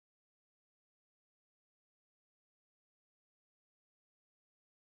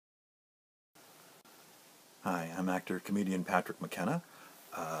Hi, I'm actor-comedian Patrick McKenna,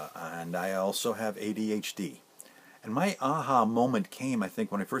 and I also have ADHD. And my aha moment came, I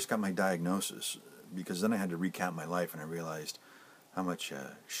think, when I first got my diagnosis, because then I had to recount my life and I realized how much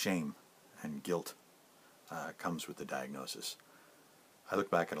shame and guilt comes with the diagnosis. I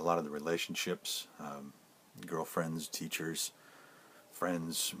look back at a lot of the relationships, girlfriends, teachers,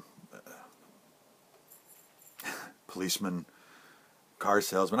 friends, policemen, car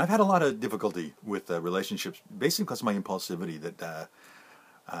salesman. I've had a lot of difficulty with relationships, basically because of my impulsivity. That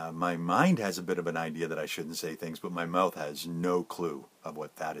my mind has a bit of an idea that I shouldn't say things, but my mouth has no clue of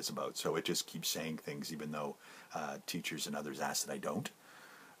what that is about. So it just keeps saying things, even though teachers and others ask that I don't.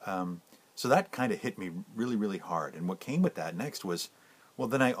 So that kind of hit me really, really hard. And what came with that next was, well,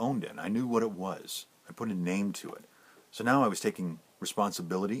 then I owned it. I knew what it was. I put a name to it. So now I was taking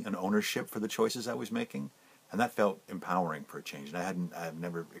responsibility and ownership for the choices I was making. And that felt empowering for a change, and I've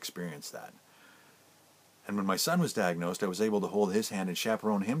never experienced that. And when my son was diagnosed, I was able to hold his hand and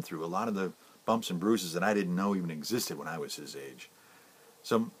chaperone him through a lot of the bumps and bruises that I didn't know even existed when I was his age.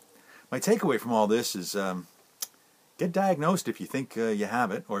 So my takeaway from all this is get diagnosed if you think you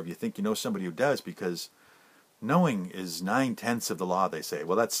have it, or if you think you know somebody who does, because knowing is 9/10 of the law, they say.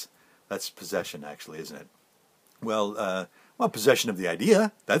 Well, that's possession, actually, isn't it? Well, possession of the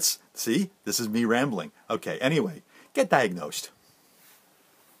idea. See, this is me rambling. Okay, anyway, get diagnosed.